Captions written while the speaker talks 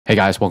Hey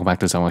guys, welcome back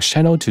to Zethythonix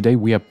channel. Today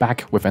we are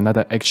back with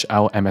another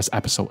H.L.M.S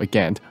episode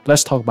again.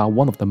 Let's talk about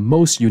one of the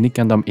most unique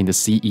Gundam in the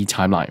CE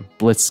timeline,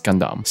 Blitz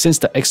Gundam. Since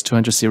the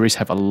X200 series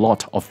have a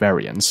lot of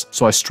variants,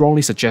 so I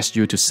strongly suggest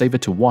you to save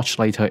it to watch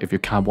later if you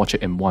can't watch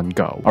it in one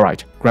go.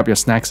 Alright, grab your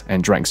snacks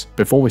and drinks.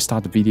 Before we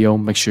start the video,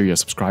 make sure you're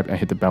subscribed and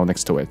hit the bell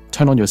next to it.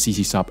 Turn on your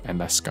CC sub and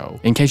let's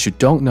go. In case you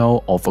don't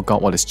know or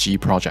forgot what is G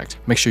Project,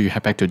 make sure you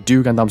head back to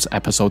Do Gundam's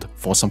episode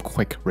for some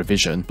quick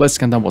revision. Blitz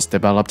Gundam was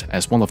developed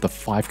as one of the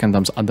 5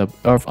 Gundams under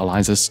Earth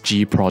Alliance's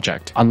G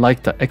Project.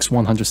 Unlike the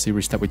X100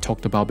 series that we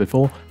talked about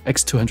before,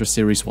 X200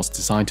 series was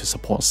designed to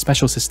support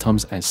special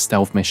systems and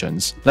stealth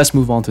missions. Let's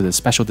move on to the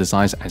special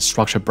designs and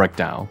structure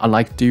breakdown.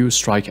 Unlike Dual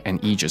Strike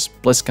and Aegis,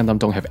 Blitz Gundam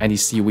don't have any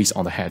seaweeds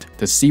on the head.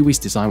 The seaweeds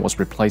design was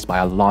replaced by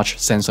a large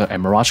sensor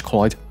and Mirage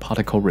Colloid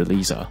particle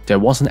releaser. There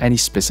wasn't any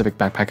specific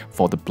backpack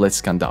for the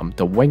Blitz Gundam.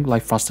 The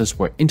wing-like thrusters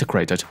were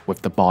integrated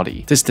with the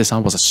body. This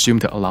design was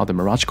assumed to allow the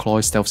Mirage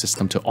Colloid stealth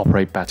system to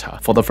operate better.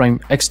 For the frame,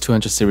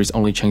 X200 series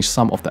only changed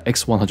some of the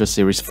X100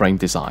 series frame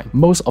design.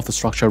 Most of the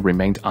structure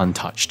remained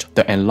untouched.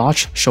 The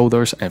enlarged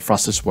shoulders and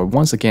thrusters were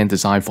once again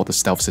designed for the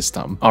stealth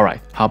system. Alright,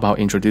 how about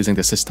introducing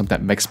the system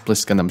that makes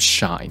Blitz Gundam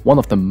shine? One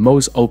of the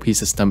most OP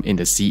system in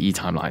the CE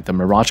timeline, the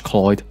Mirage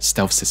Colloid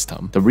stealth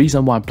system. The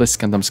reason why Blitz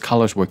Gundam's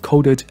colors were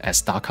coded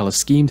as dark color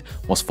schemed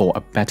was for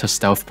a better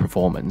stealth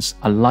performance.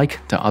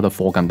 Unlike the other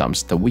 4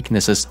 Gundams, the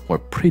weaknesses were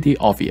pretty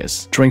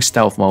obvious. During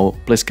stealth mode,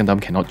 Blitz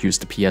Gundam cannot use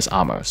the PS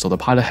armor, so the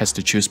pilot has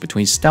to choose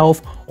between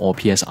stealth or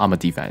PS armor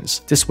defense.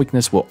 This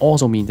weakness will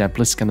also mean that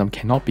Blitz Gundam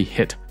cannot be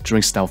hit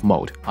during stealth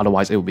mode,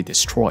 otherwise it will be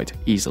destroyed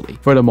easily.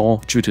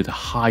 Furthermore, due to the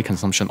high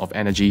consumption of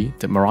energy,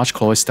 the Mirage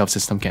Colloid stealth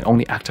system can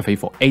only activate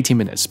for 80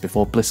 minutes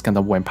before Blitz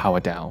Gundam went power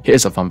down.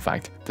 Here's a fun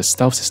fact, the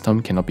stealth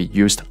system cannot be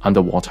used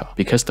underwater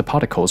because the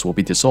particles will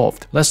be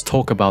dissolved. Let's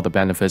talk about the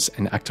benefits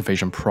and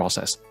activation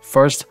process.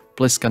 First,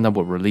 Blitz Gundam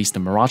will release the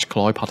Mirage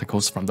Colloid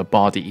particles from the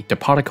body. The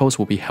particles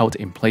will be held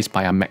in place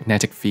by a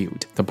magnetic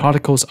field. The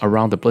particles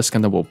around the Blitz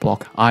Gundam will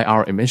block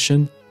IR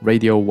emission,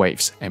 radio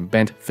waves, and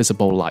bend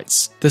visible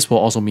lights. This will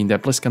also mean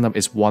that Blitz Gundam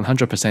is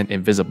 100%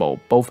 invisible.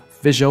 Both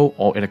visual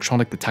or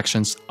electronic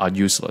detections are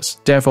useless.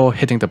 Therefore,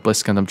 hitting the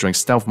Blitz Gundam during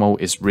stealth mode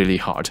is really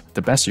hard.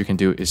 The best you can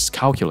do is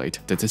calculate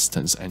the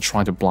distance and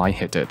try to blind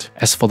hit it.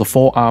 As for the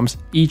forearms,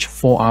 each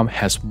forearm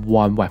has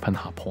 1 weapon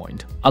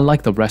hardpoint.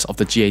 Unlike the rest of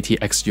the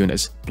GATX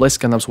units, Blitz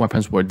Gundam's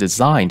weapons were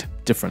designed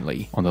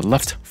differently. On the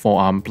left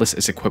forearm, Blitz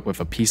is equipped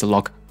with a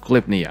piece-lock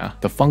Glibnia.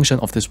 The function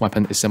of this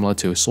weapon is similar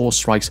to Sword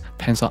Strike's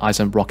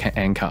Panzer rocket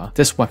anchor.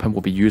 This weapon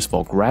will be used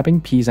for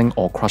grabbing, piecing,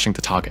 or crushing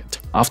the target.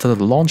 After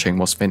the launching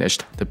was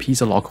finished, the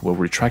piece lock will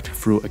retract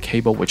through a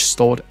cable which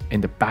stored in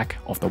the back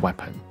of the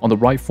weapon. On the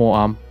right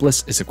forearm,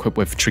 Blitz is equipped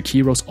with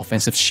Trikiro's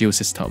offensive shield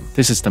system.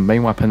 This is the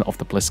main weapon of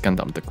the Blitz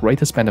Gundam. The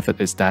greatest benefit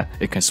is that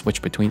it can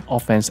switch between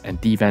offense and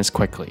defense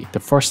quickly.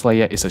 The first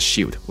layer is a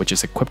shield, which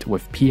is equipped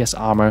with PS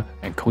armor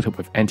and coated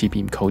with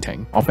anti-beam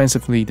coating.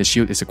 Offensively, the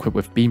shield is equipped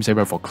with beam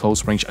saber for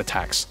close range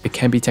attacks. It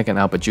can be taken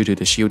out, but due to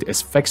the shield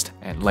is fixed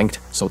and linked,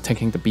 so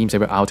taking the beam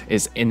saber out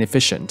is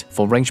inefficient.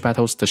 For range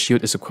battles, the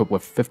shield is equipped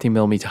with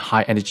 50mm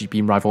high energy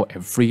beam rifle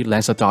and 3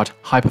 Lancer Dart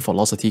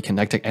hypervelocity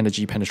kinetic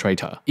energy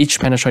penetrator. Each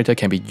penetrator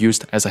can be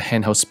used as a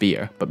handheld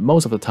spear, but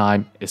most of the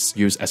time it's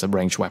used as a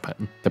ranged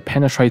weapon. The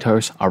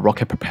penetrators are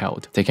rocket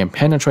propelled. They can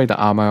penetrate the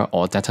armor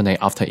or detonate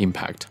after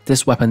impact.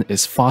 This weapon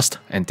is fast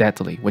and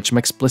deadly, which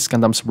makes Blitz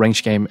Gundam's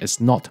range game is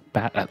not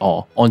bad at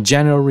all. On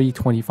January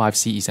 25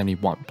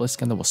 CE71, Blitz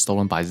Gundam was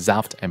stolen by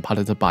Zaft and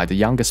piloted by the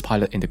youngest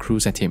pilot in the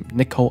cruiser team,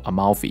 Nico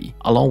Amalfi.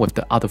 Along with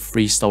the other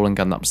 3 stolen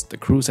Gundams, the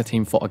cruiser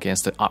team fought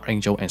against the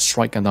Archangel and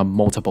Strike Gundam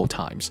multiple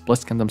times.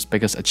 Blitz Gundam's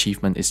biggest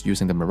achievement is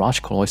using the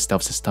Mirage Colloid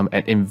stealth system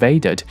and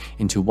invaded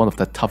into one of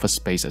the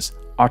toughest bases,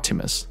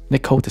 Artemis.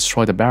 Nico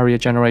destroyed the barrier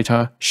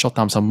generator, shot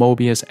down some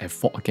Mobius, and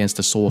fought against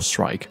the Sword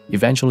Strike.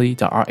 Eventually,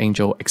 the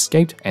Archangel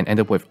escaped and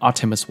ended with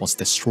Artemis was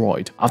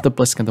destroyed. After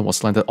Blitz Gundam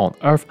was landed on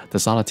Earth, the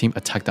Zala team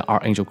attacked the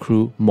Archangel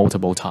crew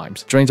multiple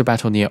times. During the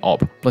battle near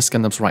Orb, Blitz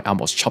Gundam's right arm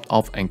was chopped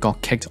off and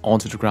got kicked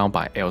onto the ground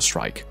by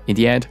airstrike. In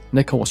the end,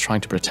 Nico was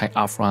trying to protect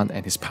Afran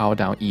and his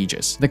power-down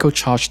Aegis. Nico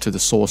charged to the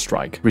Sword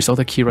Strike,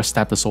 resulted Kira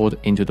stabbed the sword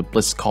into the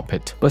Blitz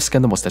cockpit. Blitz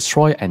Gundam was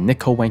destroyed and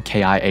Nico went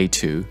KIA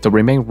too. The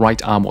remaining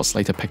right arm was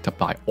later picked up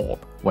by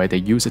Orb, where they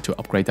use it to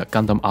upgrade the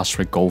Gundam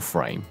Astra Gold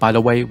frame. By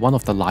the way, one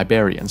of the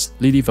Liberians,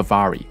 Lily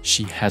Vavari,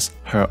 she has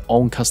her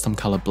own custom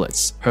color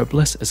Blitz. Her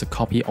Blitz is a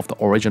copy of the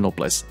original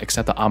Blitz,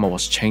 except the armor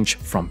was changed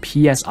from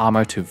PS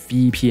armor to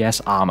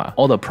VPS armor.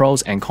 All the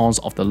pros and cons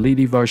of the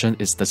Lily version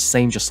is the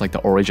same just like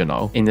the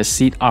original. In the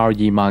Seed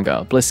RE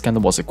manga, Blitz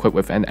Gundam was equipped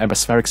with an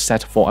atmospheric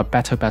set for a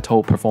better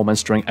battle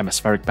performance during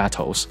atmospheric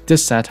battles.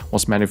 This set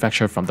was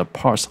manufactured from the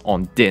parts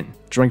on DIN.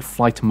 During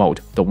flight mode,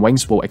 the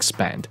wings will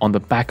expand. On the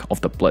back of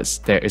the Blitz,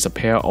 there is a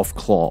pair of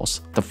claws.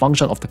 The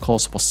function of the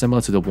claws was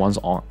similar to the ones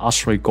on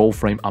Astray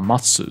Goldframe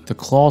Amatsu. The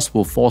claws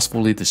will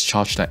forcefully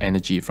discharge the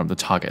energy from the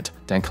target,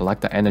 then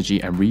collect the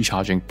energy and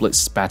recharging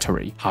Blitz's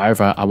battery.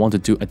 However, I want to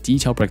do a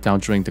detailed breakdown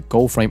during the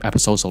Goldframe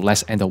episode, so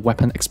let's end the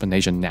weapon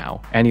explanation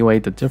now. Anyway,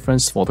 the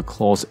difference for the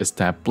claws is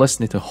that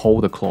Blitz need to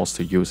hold the claws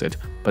to use it,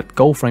 but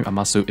Goldframe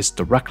Amatsu is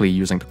directly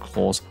using the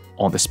claws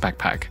on this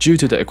backpack. Due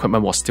to the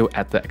equipment was still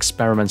at the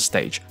experiment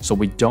stage, so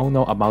we don't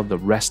know about the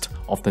rest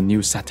of the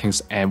new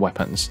settings and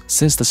weapons.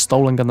 Since the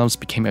stolen Gundams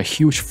became a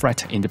huge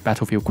threat in the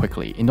battlefield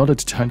quickly, in order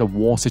to turn the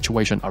war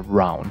situation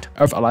around,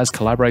 Earth Alliance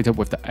collaborated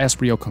with the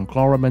Ezreal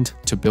conglomerate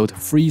to build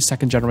 3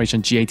 second-generation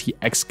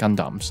GAT-X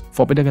Gundams.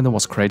 Forbidden Gundam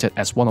was created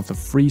as one of the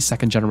 3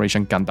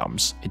 second-generation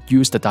Gundams. It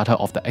used the data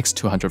of the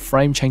X200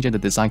 frame, changing the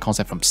design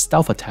concept from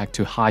stealth attack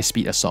to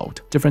high-speed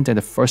assault. Different than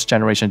the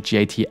first-generation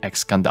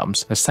GAT-X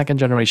Gundams, the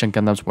second-generation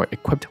Gundams were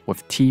equipped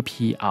with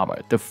TP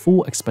armor. The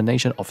full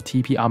explanation of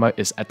TP armor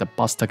is at the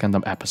Buster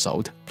Gundam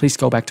episode. Please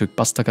go back to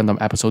Buster Gundam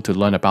episode to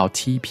learn about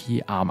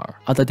TP armor.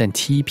 Other than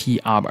TP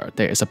armor,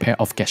 there is a pair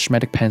of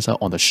Gashmetic Panzer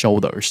on the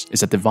shoulders.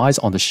 It's a device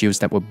on the shields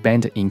that will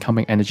bend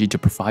incoming energy to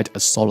provide a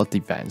solid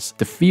defense.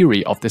 The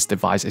theory of this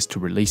device is to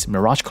release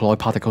mirage colloid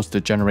particles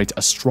to generate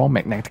a strong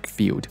magnetic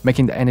field,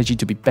 making the energy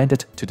to be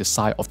bended to the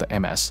side of the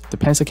MS. The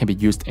Panzer can be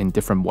used in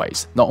different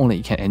ways. Not only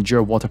it can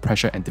endure water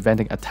pressure and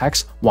defending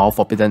attacks, while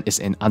Forbidden is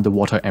in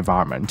underwater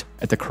environment.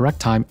 At the correct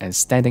time and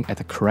standing at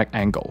the correct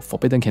angle,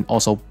 Forbidden can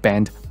also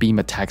bend beam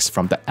attacks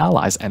from the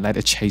allies and let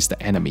it chase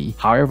the enemy.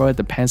 However,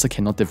 the Panzer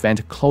cannot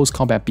defend close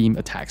combat beam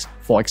attacks.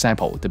 For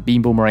example, the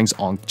beam boomerangs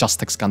on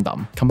Zethythonix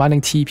Gundam. Combining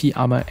TP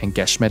armor and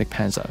Gashmetic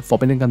Panzer,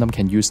 Forbidden Gundam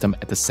can use them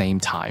at the same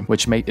time,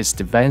 which made its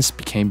defense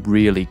became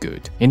really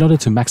good. In order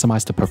to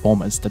maximize the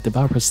performance, the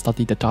developers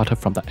studied the data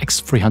from the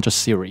X300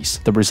 series.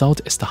 The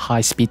result is the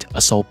high-speed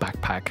assault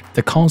backpack.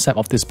 The concept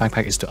of this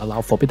backpack is to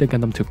allow Forbidden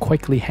Gundam to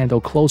quickly handle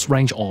close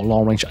range or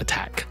long range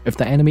attack. If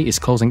the enemy is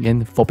closing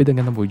in, Forbidden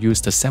Gundam will use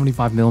the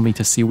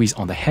 75mm series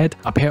on the head,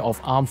 a pair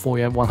of Arm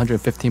Foyer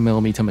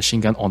 150mm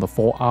machine gun on the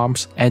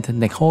forearms, and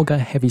Nehorga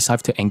heavy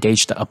scythe to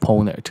engage the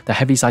opponent. The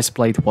heavy scythe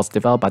blade was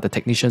developed by the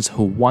technicians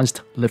who once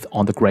lived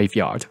on the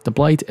graveyard. The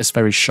blade is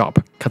very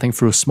sharp, cutting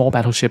through small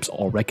battleships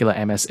or regular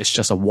MS is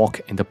just a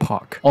walk in the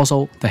park.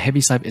 Also, the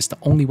heavy scythe is the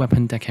only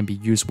weapon that can be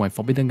used when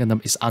Forbidden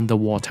Gundam is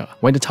underwater.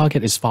 When the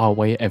target is far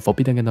away and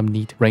Forbidden Gundam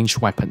need ranged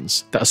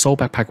weapons, the assault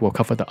backpack will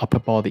cover the upper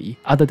body.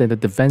 Other than the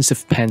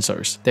defensive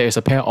panzers, there is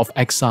a pair of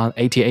Exxon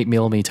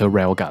 88mm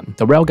railgun.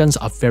 The railguns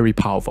are very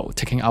powerful.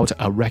 Taking out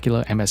a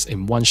regular MS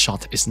in one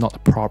shot is not a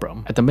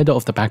problem. At the middle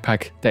of the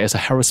backpack, there is a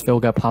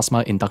Harris-Filger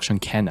plasma induction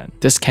cannon.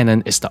 This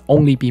cannon is the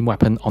only beam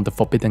weapon on the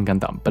Forbidden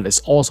Gundam, but it's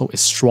also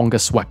its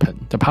strongest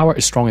weapon. The power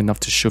is strong enough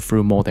to shoot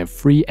through more than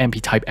 3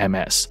 MP-type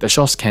MS. The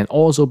shots can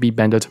also be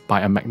bended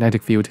by a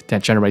magnetic field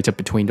that generated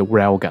between the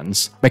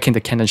railguns, making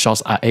the cannon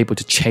shots are able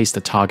to chase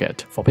the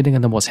target. Forbidden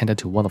Gundam was handed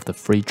to one of the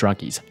 3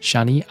 druggies,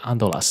 Shani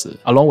Andolas.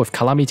 Along with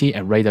Calamity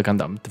and Raider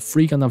Gundam, the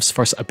 3 Gundams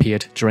first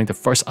appeared during the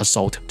first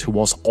assault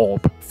towards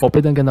Orb.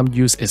 Forbidden Gundam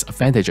used its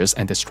advantages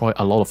and destroyed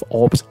a lot of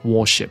Orb's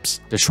warships.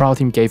 The trial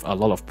team gave a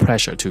lot of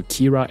pressure to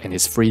Kira and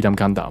his Freedom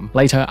Gundam.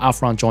 Later,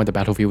 Afran joined the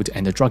battlefield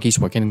and the druggies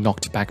were getting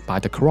knocked back by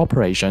the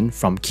cooperation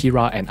from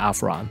Kira and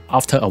Afran.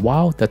 After a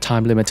while, the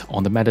time limit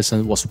on the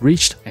medicine was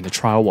reached and the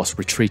trial was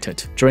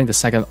retreated. During the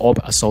second Orb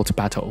assault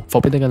battle,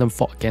 Forbidden Gundam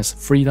fought against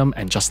Freedom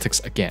and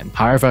Zethythonix again.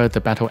 However,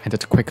 the battle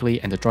ended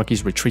quickly and the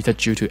druggies retreated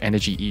due to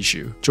energy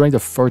issue. During the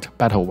third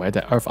battle where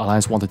the Earth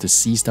Alliance wanted to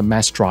seize the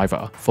mass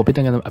driver,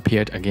 Forbidden Gundam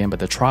appeared again, but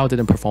the trial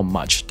didn't perform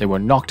much. They were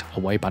knocked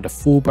away by the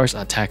full burst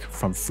attack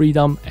from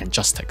Freedom and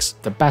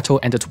Zethythonix. The battle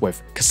ended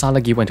with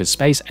Kasanagi went to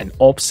space and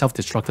Orb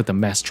self-destructed the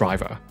mass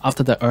driver.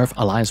 After the Earth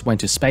Alliance went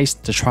to space,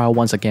 the trial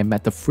once again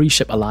met the Free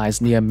Ship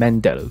Alliance near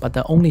Mendel, but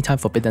the only time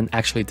Forbidden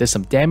actually did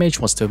some damage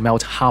was to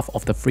melt half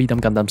of the Freedom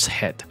Gundam's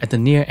head. At the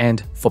near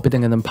end,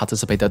 Forbidden Gundam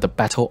participated in the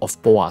Battle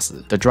of Boaz.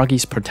 The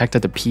druggies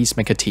protected the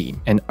Peacemaker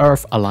team, and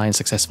Earth Alliance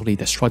successfully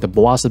destroyed the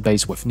Boaz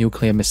base with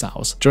nuclear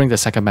missiles. During the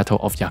second battle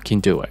of Yakin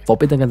Due,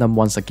 Forbidden Gundam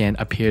once again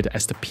appeared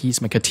as the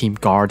Peacemaker team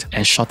guard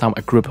and shot down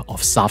a group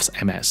of Zaf's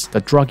MS.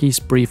 The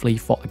druggies briefly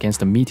fought against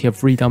the Meteor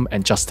Freedom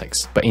and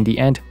Zethythonix, but in the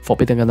end,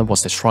 Forbidden Gundam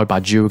was destroyed by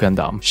Jewel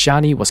Gundam.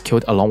 Shani was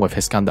killed along with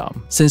his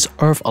Gundam. Since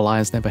Earth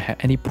Alliance never had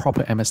any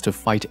proper MS to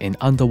fight in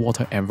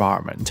underwater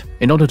environment,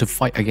 in order to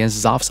fight against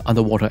Zaf's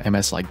underwater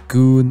MS like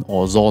Goon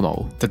or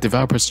Zono, the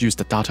developers used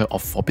the data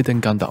of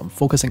Forbidden Gundam,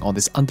 focusing on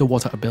this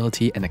underwater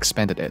ability and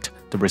expanded it.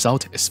 The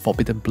result is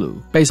Forbidden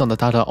Blue. Based on the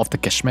data of the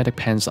Gashmetic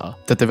Panzer,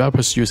 the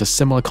developers used a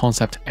similar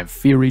concept and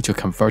theory to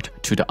convert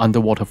to the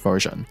underwater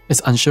version.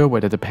 It's unsure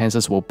whether the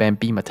Panzers will ban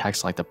beam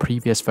attacks like the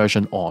previous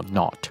version or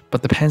not,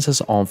 but the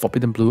Panzers on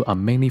Forbidden Blue are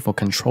mainly for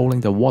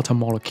controlling the water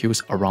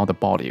molecules around the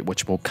body,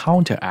 which will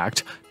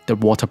counteract the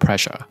water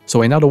pressure.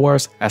 So in other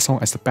words, as long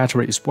as the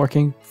battery is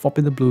working,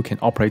 Forbidden Blue can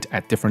operate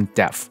at different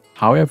depths.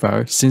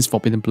 However, since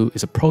Forbidden Blue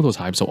is a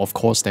prototype, so of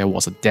course there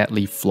was a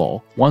deadly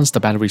flaw. Once the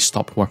battery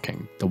stopped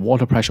working, the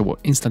water pressure will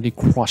instantly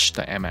crush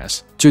the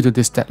MS. Due to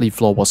this deadly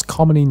flaw was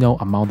commonly known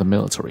among the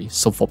military,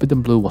 so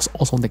Forbidden Blue was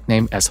also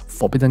nicknamed as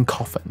Forbidden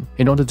Coffin.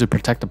 In order to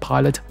protect the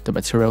pilot, the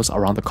materials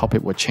around the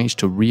cockpit were changed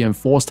to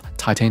reinforced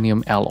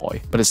titanium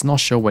alloy, but it's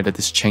not sure whether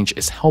this change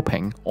is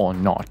helping or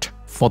not.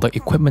 For the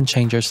equipment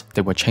changes,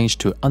 they were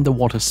changed to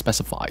underwater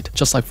specified.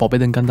 Just like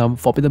Forbidden Gundam,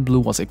 Forbidden Blue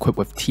was equipped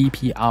with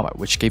TP armor,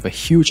 which gave a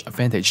huge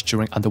advantage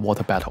during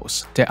underwater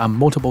battles. There are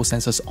multiple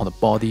sensors on the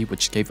body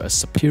which gave a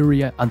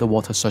superior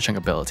underwater searching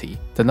ability.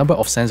 The number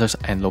of sensors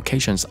and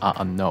locations are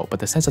unknown,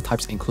 but the sensor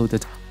types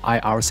included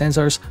IR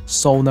sensors,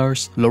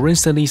 sonars,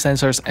 Lorentz-Lee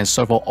sensors, and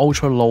several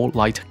ultra-low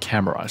light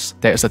cameras.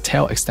 There is a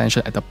tail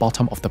extension at the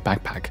bottom of the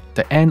backpack.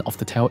 The end of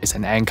the tail is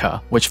an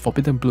anchor, which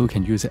Forbidden Blue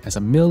can use it as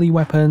a melee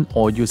weapon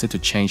or use it to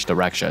change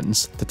directions.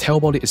 The tail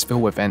body is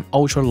filled with an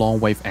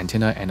ultra-long-wave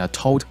antenna and a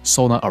towed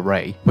sonar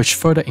array, which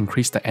further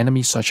increased the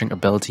enemy searching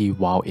ability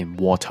while in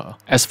water.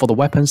 As for the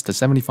weapons, the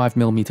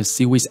 75mm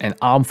series and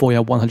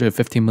arm-foil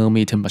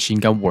 150mm machine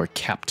gun were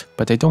kept,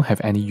 but they don't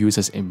have any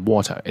uses in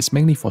water. It's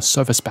mainly for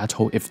surface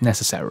battle if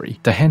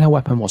necessary. The handheld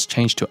weapon was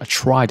changed to a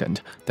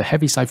trident. The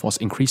heavy sight was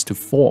increased to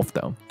 4 of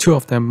them, 2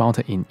 of them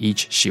mounted in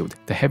each shield.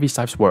 The heavy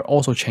sights were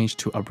also changed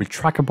to a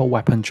retractable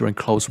weapon during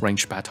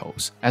close-range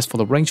battles. As for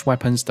the ranged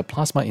weapons, the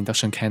plasma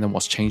induction cannon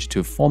was changed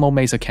to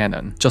Phono-Maser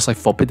Cannon. Just like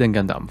Forbidden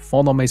Gundam,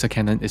 Phono-Maser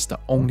Cannon is the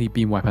only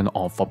beam weapon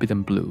on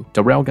Forbidden Blue.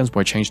 The railguns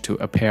were changed to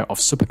a pair of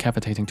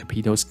supercavitating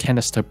torpedoes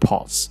canister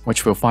pods,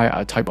 which will fire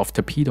a type of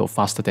torpedo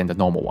faster than the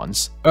normal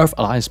ones. Earth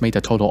Alliance made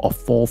a total of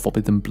 4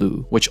 Forbidden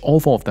Blue, which all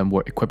 4 of them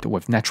were equipped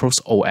with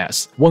Natros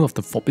OS. One of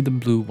the Forbidden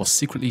Blue was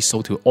secretly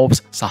sold to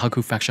Orb's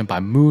Sahaku faction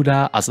by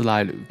Muda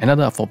Azulailu.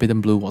 Another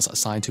Forbidden Blue was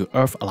assigned to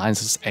Earth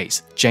Alliance's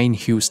ace, Jane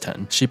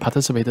Houston. She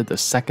participated in the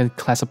second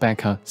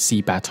Casablanca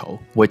Sea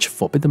Battle, which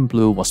Forbidden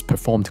Blue was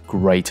performed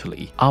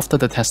greatly. After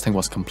the testing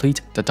was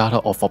complete, the data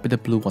of Forbidden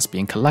Blue was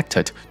being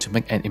collected to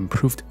make an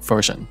improved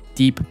version,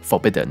 Deep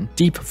Forbidden.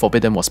 Deep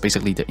Forbidden was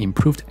basically the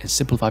improved and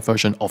simplified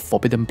version of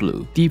Forbidden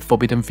Blue. Deep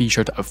Forbidden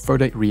featured a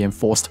further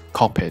reinforced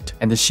cockpit,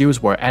 and the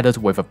shields were added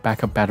with a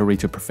backup battery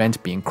to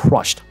prevent being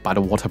crushed by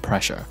the water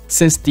pressure.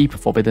 Since Deep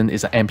Forbidden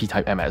is an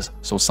MP-type MS,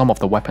 so some of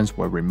the weapons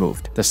were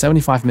removed. The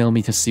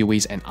 75mm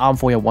series and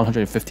arm-foil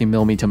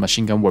 150mm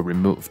machine gun were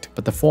removed,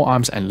 but the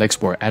forearms and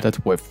legs were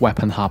added with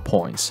weapon hard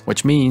points,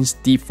 which means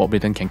Deep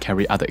Forbidden can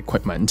carry other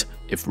equipment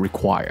if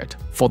required.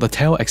 For the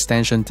tail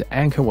extension, the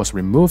anchor was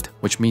removed,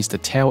 which means the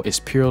tail is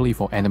purely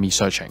for enemy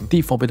searching.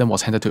 Deep Forbidden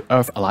was handed to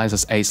Earth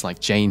Alliance's ace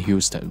like Jane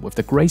Houston. With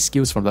the great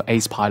skills from the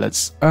ace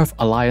pilots, Earth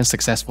Alliance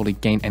successfully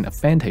gained an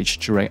advantage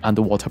during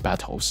underwater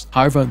battles.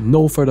 However,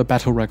 no further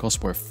battle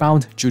records were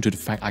found due to the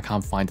fact I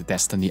can't find the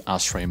Destiny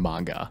Astray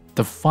manga.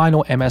 The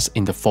final MS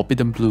in the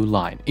Forbidden Blue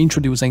line,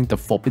 introducing the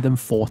Forbidden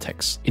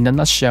Vortex. In a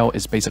nutshell,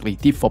 it's basically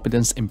Deep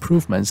Forbidden's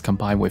improvements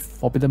combined with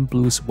Forbidden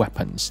Blue's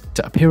weapons.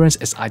 The appearance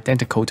is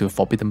identical to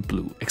Forbidden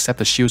Blue, except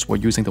the shields were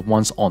using the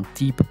ones on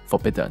Deep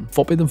Forbidden.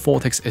 Forbidden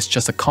Vortex is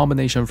just a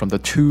combination from the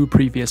 2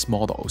 previous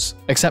models,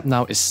 except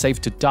now it's safe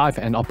to dive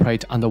and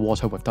operate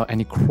underwater without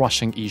any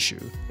crushing issue.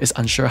 It's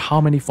unsure how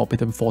many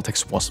Forbidden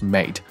Vortex was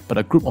made, but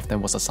a group of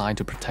them was assigned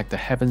to protect the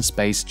heaven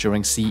space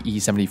during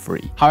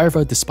CE-73.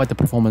 However, despite the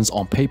performance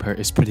on paper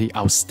is pretty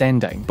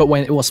outstanding, but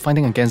when it was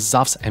fighting against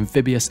Zaf's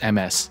amphibious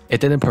MS,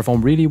 it didn't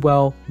perform really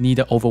well,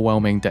 neither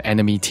overwhelming the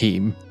enemy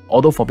team.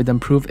 Although Forbidden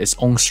proved its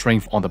own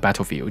strength on the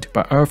battlefield,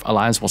 but Earth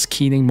Alliance was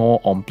keening more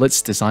on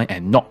Blitz design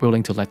and not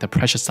willing to let the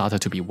precious data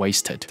to be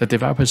wasted. The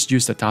developers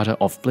used the data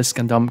of Blitz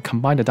Gundam,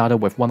 combined the data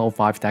with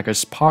 105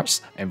 Dagger's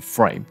parts and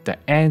frame. The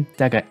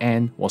Dagger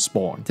N was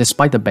born.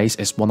 Despite the base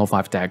is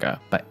 105 Dagger,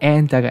 but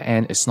Dagger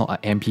N is not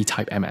an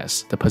MP-type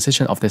MS. The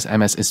position of this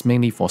MS is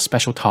mainly for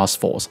special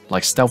task force,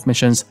 like stealth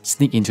missions,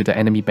 sneak into the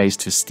enemy base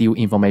to steal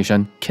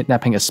information,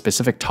 kidnapping a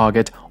specific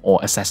target, or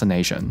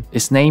assassination.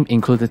 Its name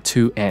included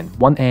 2 N.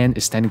 One N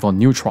is standing for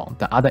Neutron,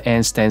 the other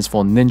N stands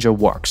for Ninja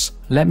Works.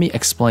 Let me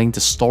explain the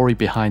story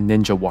behind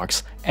Ninja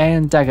Works.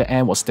 Dagger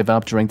N was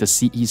developed during the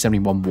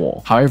CE-71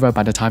 war. However,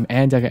 by the time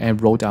Dagger N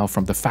rolled out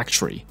from the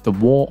factory, the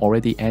war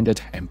already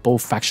ended and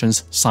both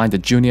factions signed the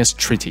Junius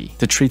Treaty.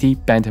 The treaty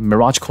banned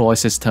Mirage Colloid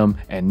system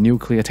and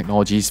nuclear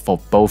technologies for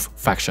both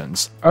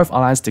factions. Earth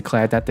Alliance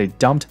declared that they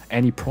dumped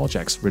any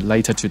projects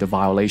related to the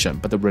violation,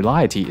 but the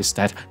reality is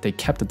that they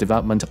kept the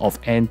development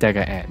of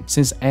Dagger N.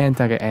 Since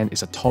Dagger N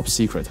is a top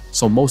secret,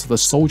 so most of the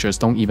soldiers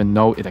don't even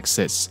know it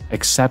exists,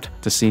 except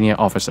the senior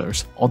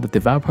officers. All the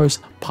developers,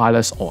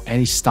 pilots, or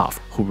any staff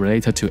who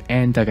related to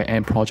Dagger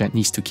N project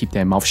needs to keep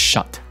their mouth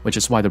shut, which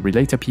is why the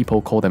related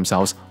people call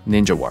themselves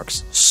Ninja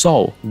Works.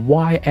 So,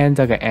 why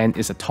Dagger N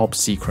is a top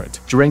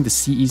secret? During the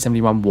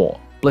CE-71 war,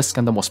 Blitz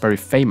Gundam was very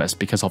famous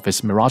because of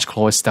its Mirage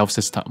Claw stealth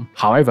system.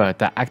 However,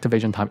 the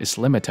activation time is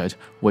limited,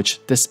 which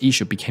this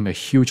issue became a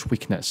huge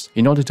weakness.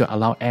 In order to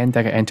allow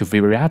Dagger N to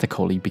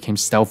theoretically become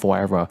stealth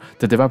forever,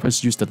 the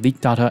developers used the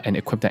leak data and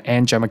equipped the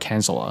N-Jammer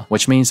Canceller,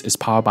 which means it's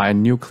powered by a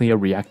nuclear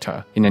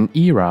reactor. In an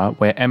era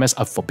where MS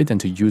are forbidden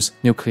to use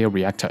nuclear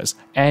reactors,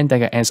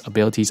 Dagger N's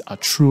abilities are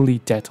truly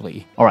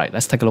deadly. Alright,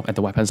 let's take a look at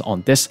the weapons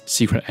on this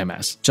secret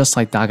MS. Just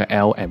like Dagger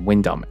L and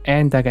Wingdom,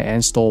 Dagger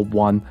N store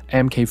one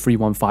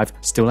MK315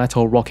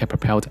 stiletto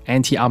rocket-propelled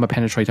anti-armor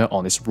penetrator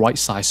on its right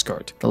side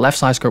skirt. The left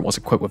side skirt was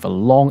equipped with a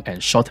long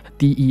and short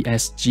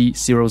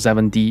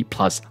DESG-07D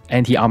plus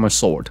anti-armor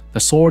sword. The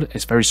sword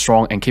is very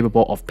strong and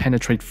capable of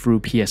penetrate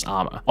through PS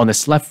armor. On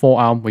its left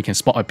forearm, we can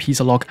spot a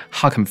Pizza-lock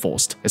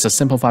Hakenfaust. It's a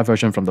simplified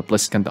version from the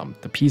Blitz Gundam.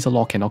 The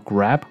Pizza-lock cannot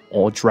grab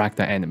or drag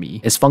the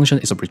enemy. Its function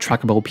is a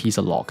retractable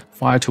Pizza-lock.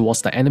 Fire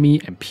towards the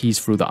enemy and pierce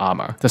through the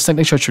armor. The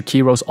signature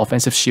Chukiro's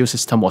offensive shield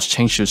system was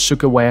changed to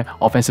Sugarware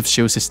offensive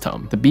shield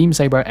system. The beam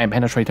saber and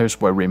penetrators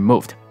were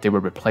removed. They were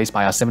replaced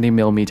by a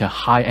 70mm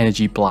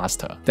high-energy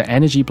blaster. The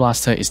energy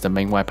blaster is the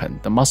main weapon.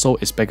 The muzzle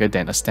is bigger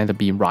than a standard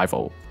beam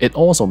rifle. It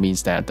also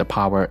means that the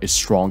power is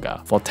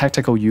stronger. For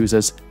tactical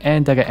users,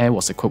 Dagger N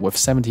was equipped with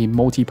 70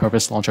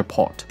 multi-purpose launcher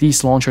port.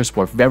 These launchers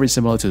were very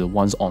similar to the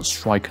ones on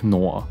Strike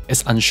Noir.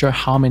 It's unsure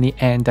how many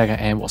Dagger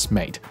N was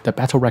made. The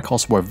battle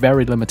records were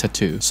very limited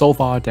too. So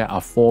far, there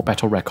are 4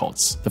 battle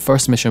records. The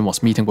first mission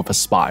was meeting with a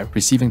spy,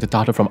 receiving the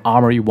data from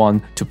Armory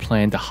 1 to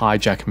plan the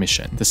hijack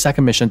mission. The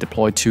second mission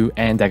deployed 2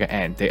 Dagger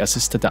N. They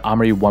assisted the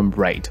Armory 1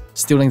 raid,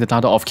 stealing the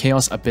data of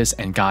Chaos, Abyss,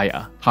 and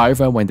Gaia.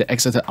 However, when they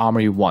exited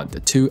Armory 1, the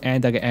 2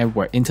 Dagger N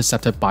were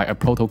intercepted by a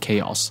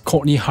Proto-Chaos.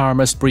 Courtney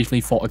H.L.M.S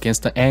briefly fought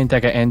against the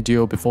Dagger N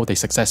duo before they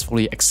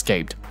successfully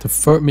escaped. The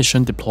third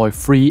mission deployed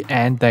 3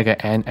 Dagger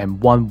N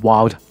and 1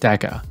 Wild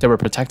Dagger. They were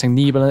protecting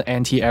Nebula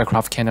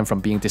anti-aircraft cannon from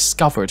being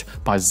discovered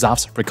by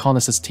Zap's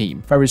reconnaissance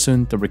team. Very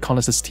soon, the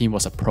reconnaissance team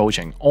was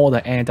approaching. All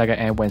the Dagger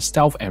N went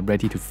stealth and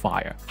ready to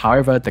fire.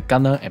 However, the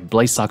gunner and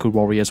Blaze Saku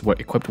warriors were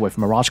equipped with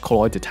Mirage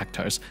colloid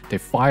detectors. They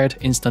fired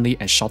instantly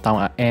and shot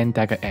down an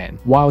Dagger N.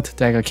 Wild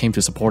Dagger came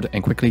to support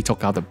and quickly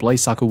took out the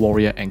Blaze Saku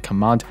warrior and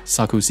command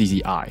Saku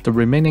CZI. The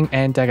remaining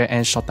Dagger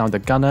N shot down the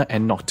gunner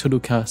and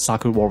Noctuluca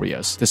Saku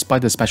warriors.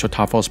 Despite the special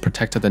task force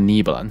protected the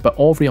Nebulan, but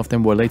all 3 of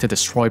them were later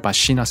destroyed by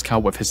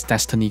Shinasuka with his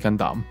Destiny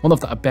Gundam. One of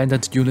the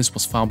abandoned units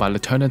was found by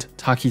Lieutenant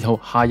Takito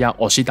Haya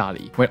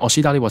Oshidari. When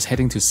Oshidari was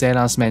heading to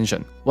Seiran's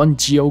mansion, one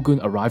Geogun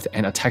arrived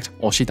and attacked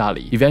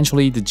Oshidari.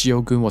 Eventually, the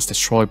Geogun was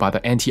destroyed by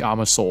the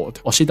anti-armor sword.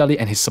 Oshidari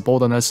and his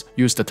subordinates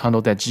used the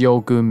tunnel that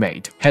Geogun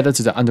made, headed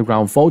to the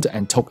underground vault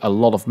and took a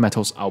lot of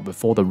metals out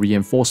before the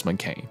reinforcement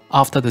came.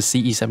 After the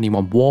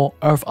CE-71 war,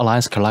 Earth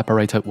Alliance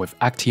collaborated with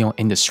Action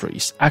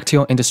Industries.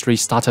 Action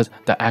Industries started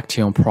the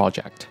Action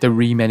project. They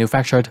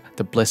remanufactured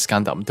the Blitz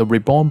Gundam. The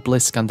reborn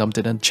Blitz Gundam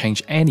didn't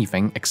change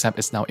anything except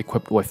it's now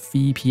equipped with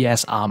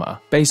VPS armor.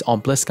 Based on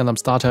Blitz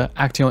Gundam's data,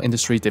 Action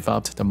Industries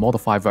developed the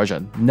modified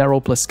version, Nero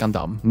Blitz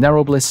Gundam.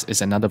 Nero Blitz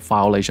is another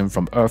violation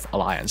from Earth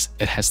Alliance.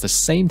 It has the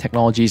same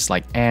technologies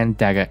like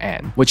Dagger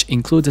N, which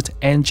included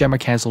N-Jammer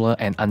Canceller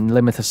and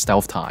unlimited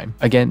stealth time.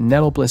 Again,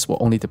 Nero Blitz will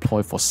only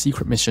deploy for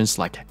secret missions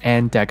like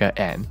Dagger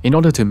N. In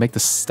order to make the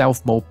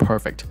stealth mode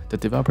perfect, the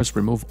developers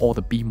removed all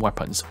the beam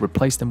weapons,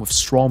 replaced them with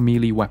strong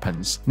melee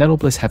weapons. Nero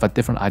Blitz have a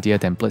different idea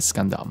than Blitz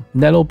Gundam.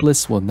 Nero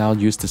Blitz will now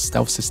use the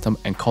stealth system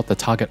and caught the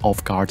target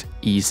off guard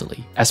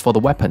easily. As for the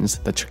weapons,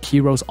 the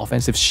Chukiro's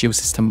offensive shield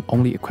system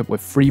only equipped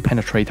with 3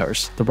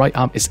 penetrators. The right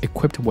arm is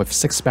equipped with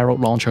 6-barrel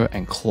launcher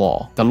and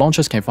claw. The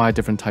launchers can fire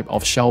different type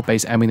of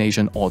shell-based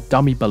ammunition or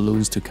dummy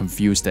balloons to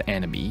confuse the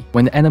enemy.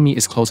 When the enemy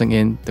is closing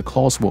in, the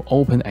claws will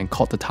open and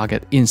caught the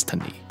target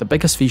instantly. The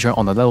biggest feature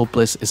on the Nero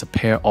Blitz is a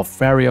pair of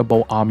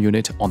variable arm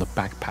unit on the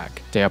backpack.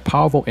 They are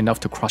powerful enough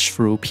to crush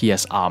through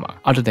PS armor.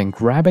 Other than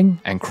grabbing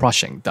and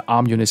crushing, the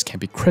arm units can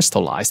be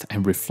crystallized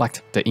and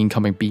reflect the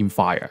incoming beam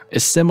fire.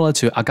 It's similar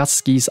to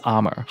Agatsuki's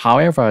armor.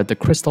 However, the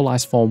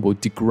crystallized form will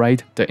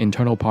degrade the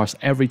internal parts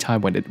every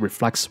time when it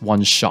reflects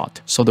one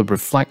shot, so the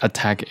reflect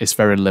attack is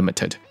very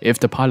limited. If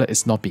the pilot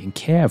is not being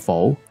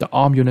careful, the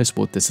arm units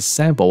will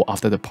disassemble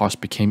after the parts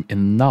became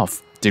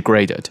enough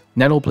degraded.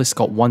 Nero Blitz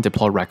got 1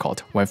 deploy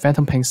record when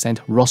Phantom Pink sent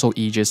Russell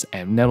Aegis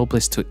and Nero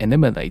Blitz to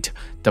eliminate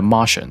the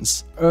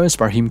Martians. Ernst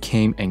Brahim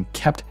came and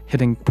kept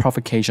hitting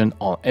provocation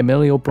on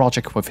Emilio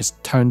Project with his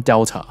turn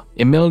Delta.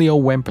 Emilio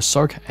went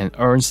berserk and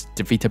Ernst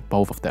defeated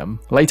both of them.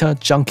 Later,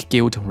 Junk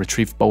Guild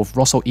retrieved both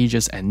Russell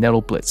Aegis and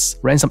Nero Blitz,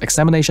 ran some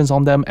examinations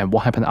on them, and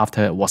what happened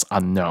after was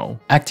unknown.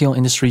 Action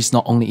Industries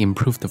not only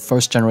improved the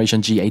first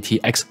generation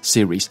GATX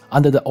series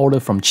under the order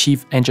from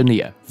Chief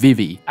Engineer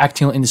Vivi,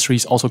 Action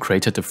Industries also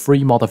created the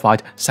free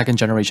modified 2nd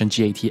generation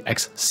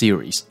GAT-X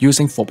series.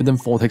 Using Forbidden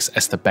Vortex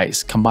as the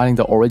base, combining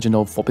the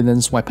original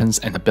Forbidden's weapons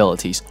and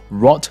abilities,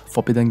 Rot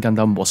Forbidden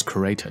Gundam was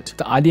created.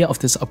 The idea of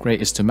this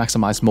upgrade is to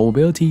maximize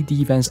mobility,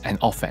 defense, and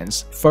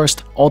offense.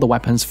 First, all the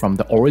weapons from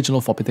the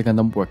original Forbidden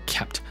Gundam were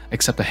kept,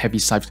 except the heavy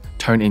scythe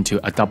turned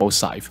into a double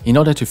scythe. In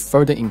order to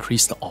further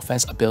increase the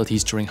offense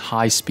abilities during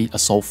high-speed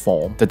assault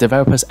form, the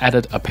developers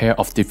added a pair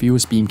of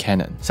diffuse beam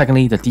cannon.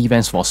 Secondly, the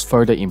defense was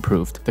further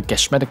improved. The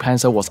Geschmetic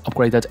Panzer was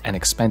upgraded and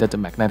expanded the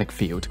magnetic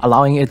field,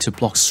 allowing it to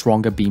block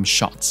stronger beam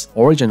shots.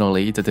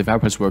 Originally, the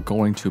developers were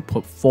going to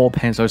put 4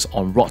 Panzers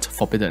on Rot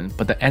Forbidden,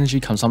 but the energy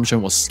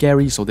consumption was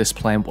scary, so this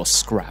plan was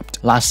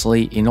scrapped.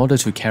 Lastly, in order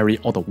to carry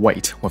all the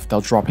weight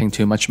without dropping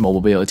too much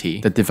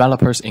mobility, the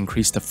developers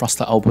increased the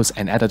thruster outputs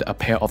and added a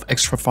pair of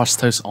extra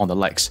thrusters on the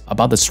legs.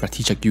 About the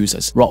strategic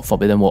uses, Rot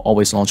Forbidden will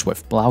always launch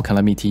with Blau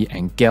Calamity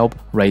and Gelb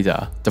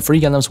Radar. The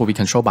 3 Gundams will be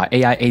controlled by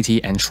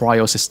AI-80 and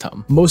Trial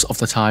system. Most of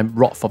the time,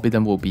 Rot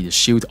Forbidden will be the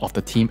shield of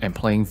the team and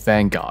playing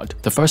Vanguard.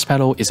 The first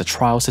battle is a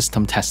trial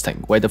system testing,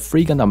 where the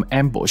 3 Gundam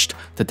ambushed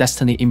the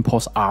Destiny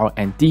Impulse R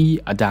and D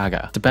a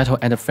Dagger. The battle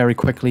ended very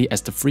quickly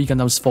as the 3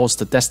 Gundams forced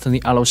the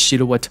Destiny Arrow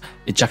silhouette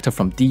ejected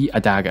from D a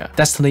Dagger.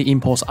 Destiny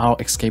Impulse R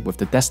escaped with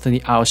the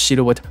Destiny Arrow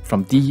silhouette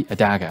from D a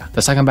Dagger.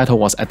 The second battle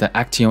was at the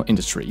Action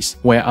Industries,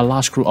 where a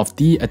large group of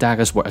D a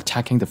Daggers were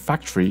attacking the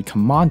factory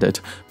commanded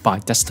by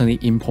Destiny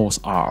Impulse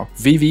R.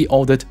 VV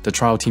ordered the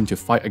trial team to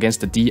fight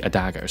against the D a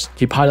Daggers.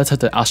 He piloted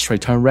the Astray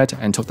Turn Red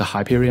and took the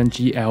Hyperion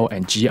GL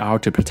and GR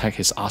to protect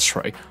his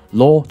Astray.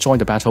 Law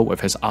joined the battle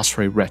with his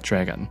Astray Red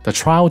Dragon. The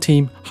trial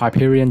team,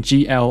 Hyperion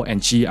GL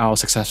and GR,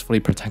 successfully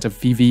protected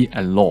VV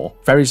and Law.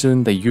 Very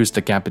soon, they used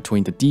the gap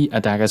between the D a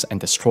Daggers and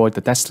destroyed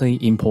the Destiny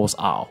Impulse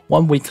R.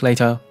 1 week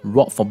later,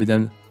 Rot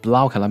Forbidden,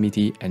 Blau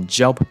Calamity, and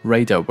Gelb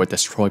Radar were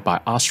destroyed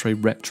by Astray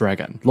Red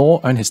Dragon. Law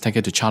earned his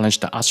ticket to challenge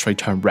the Astray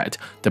Turn Red.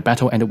 The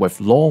battle ended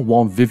with Law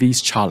won Vivi's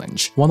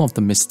challenge. One of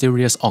the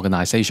mysterious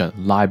organization,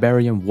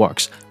 Liberian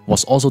Works,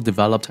 was also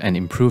developed and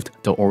improved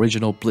the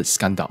original Blitz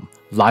Gundam.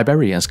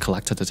 Liberians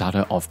collected the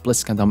data of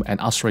Blitz Gundam and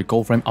Astray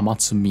Goldframe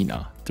Amatsu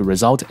Mina. The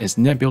result is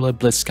Nebula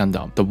Blitz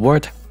Gundam. The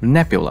word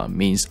Nebula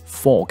means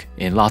fog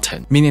in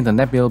Latin, meaning the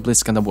Nebula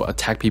Blitz Gundam will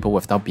attack people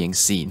without being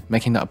seen,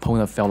 making the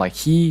opponent feel like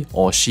he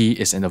or she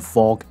is in a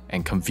fog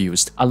and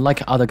confused.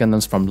 Unlike other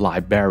Gundams from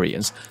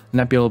Liberians,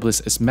 Nebula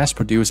Blitz is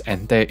mass-produced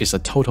and there is a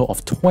total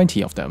of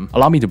 20 of them.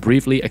 Allow me to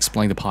briefly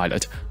explain the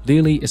pilot.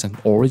 Lily is an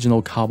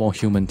original carbon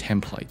human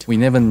template. We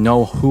never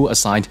know who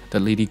assigned the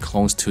Lily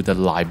clones to the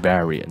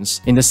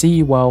Liberians. In the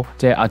CE world,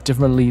 there are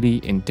different Lily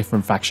in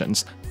different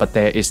factions, but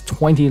there is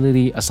 20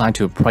 Lily assigned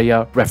to a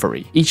player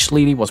referee. Each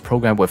Lily was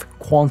programmed with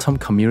quantum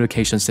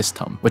communication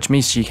system, which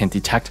means she can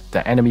detect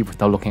the enemy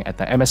without looking at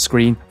the MS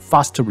screen,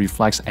 fast to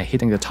reflex and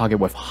hitting the target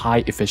with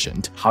high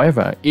efficient.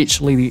 However,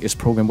 each Lily is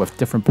programmed with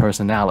different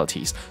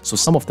personalities, so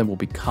some of them will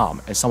be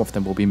calm and some of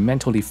them will be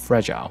mentally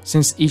fragile.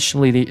 Since each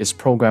Lily is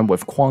programmed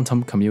with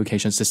quantum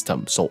communication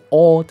system, so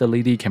all the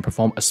Lily can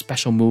perform a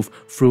special move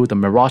through the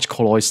Mirage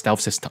Colloid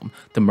stealth system,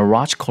 the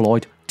Mirage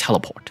Colloid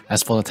teleport.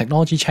 As for the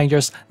technology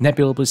changes,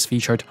 Nebula Blitz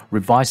featured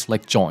revised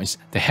leg joints.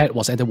 The head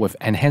was added with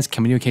enhanced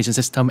communication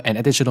system and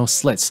additional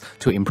slits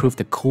to improve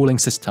the cooling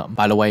system.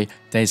 By the way,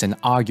 there is an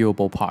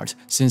arguable part,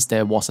 since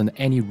there wasn't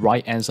any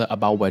right answer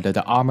about whether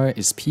the armor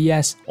is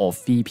PS or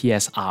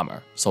VPS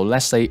armor, so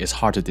let's say it's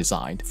hard to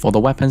design. For the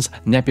weapons,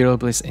 Nebula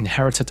Blitz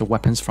inherited the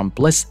weapons from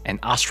Blitz and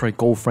Astray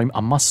Goldframe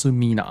Amatsu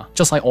Mina.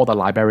 Just like all the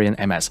Liberian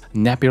MS,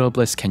 Nebula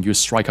Blitz can use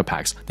striker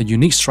packs. The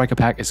unique striker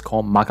pack is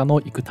called Magano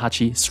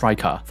Ikutachi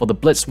Striker. For the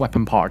Blitz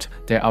weapon part,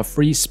 there are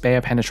 3 spare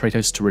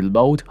penetrators to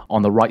reload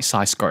on the right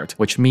side skirt,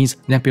 which means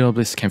Nebula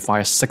Blitz can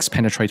fire 6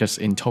 penetrators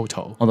in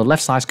total. On the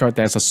left side skirt,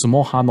 there's a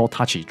Sumoha no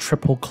Tachi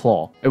triple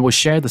claw. It will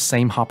share the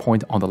same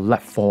hardpoint on the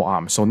left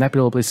forearm, so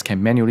Nebula Blitz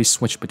can manually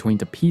switch between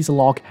the pizza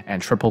lock and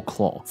triple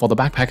claw. For the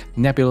backpack,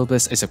 Nebula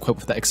Blitz is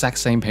equipped with the exact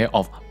same pair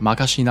of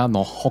Magashina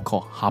no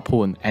Hoko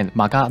harpoon and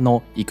Maga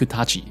no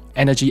Ikutachi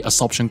energy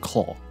absorption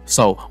claw.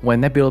 So when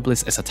Nebula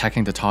Blitz is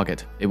attacking the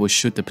target, it will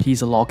shoot the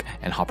pizza lock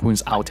and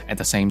harpoons out at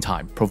the same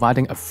time,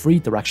 providing a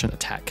 3-direction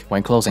attack.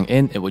 When closing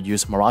in, it will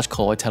use Mirage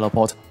Colloid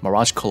teleport,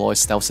 Mirage Colloid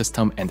stealth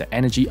system, and the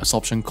energy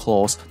absorption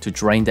claws to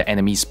drain the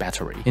enemy's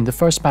battery. In the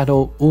first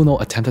battle, Uno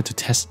attempted to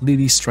test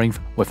Lily's strength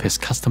with his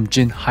custom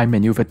Jin High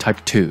Maneuver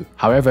Type 2.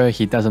 However,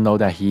 he doesn't know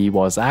that he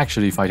was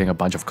actually fighting a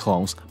bunch of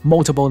clones.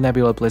 Multiple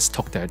Nebula Blitz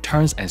took their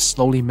turns and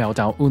slowly melt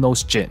down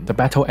Uno's Jin. The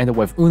battle ended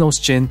with Uno's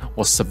Jin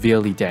was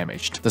severely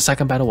damaged. The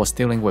second battle was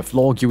dealing with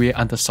Law Yue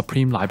under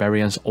Supreme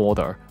Liberian's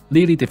order.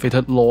 Lily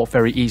defeated Law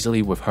very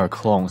easily with her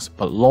clones,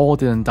 but Law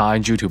didn't die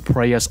due to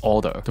Preya's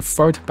order. The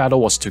third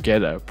battle was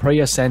together.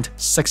 Preya sent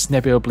 6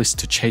 Nebula Blitz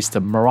to chase the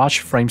Mirage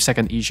Frame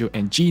second issue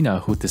and Gina,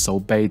 who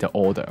disobeyed the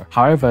order.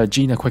 However,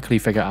 Gina quickly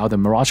figured out the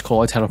Mirage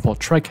Colloid teleport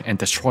trick and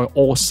destroyed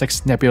all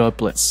 6 Nebula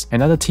Blitz.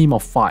 Another team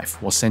of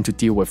 5 was sent to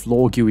deal with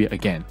Law Yue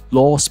again.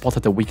 Law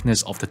spotted the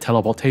weakness of the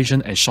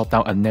teleportation and shot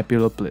down a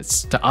Nebula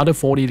Blitz. The other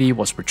 4 Lily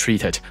was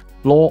retreated.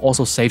 Law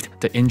also saved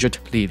the injured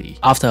Lily.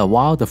 After a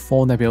while, the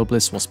 4 Nebula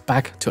Blitz was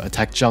back to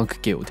attack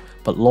Junk Guild,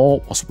 but Law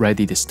was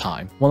ready this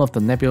time. One of the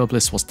Nebula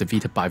Blitz was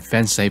defeated by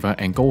Van Saver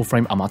and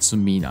Goldframe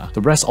Amatsumina.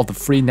 The rest of the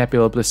 3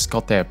 Nebula Blitz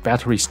got their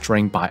batteries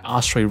drained by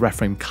Astray Red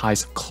Frame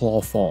Kai's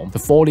claw form. The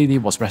 4 Lily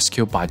was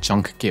rescued by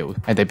Junk Guild,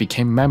 and they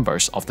became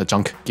members of the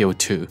Junk Guild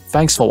too.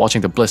 Thanks for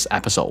watching the Blitz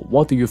episode.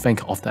 What do you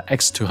think of the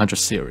X200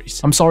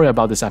 series? I'm sorry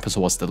about this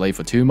episode was delayed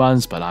for 2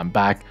 months, but I'm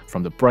back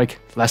from the break.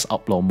 Let's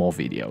upload more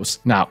videos.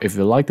 Now, if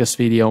you like this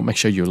video, make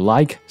sure you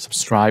like,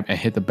 subscribe, and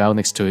hit the bell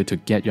next to it to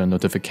get your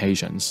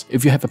notifications.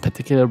 If you have a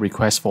particular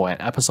request for an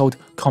episode,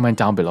 comment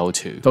down below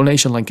too.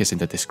 Donation link is in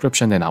the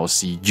description, and I will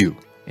see you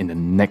in the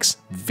next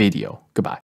video. Goodbye.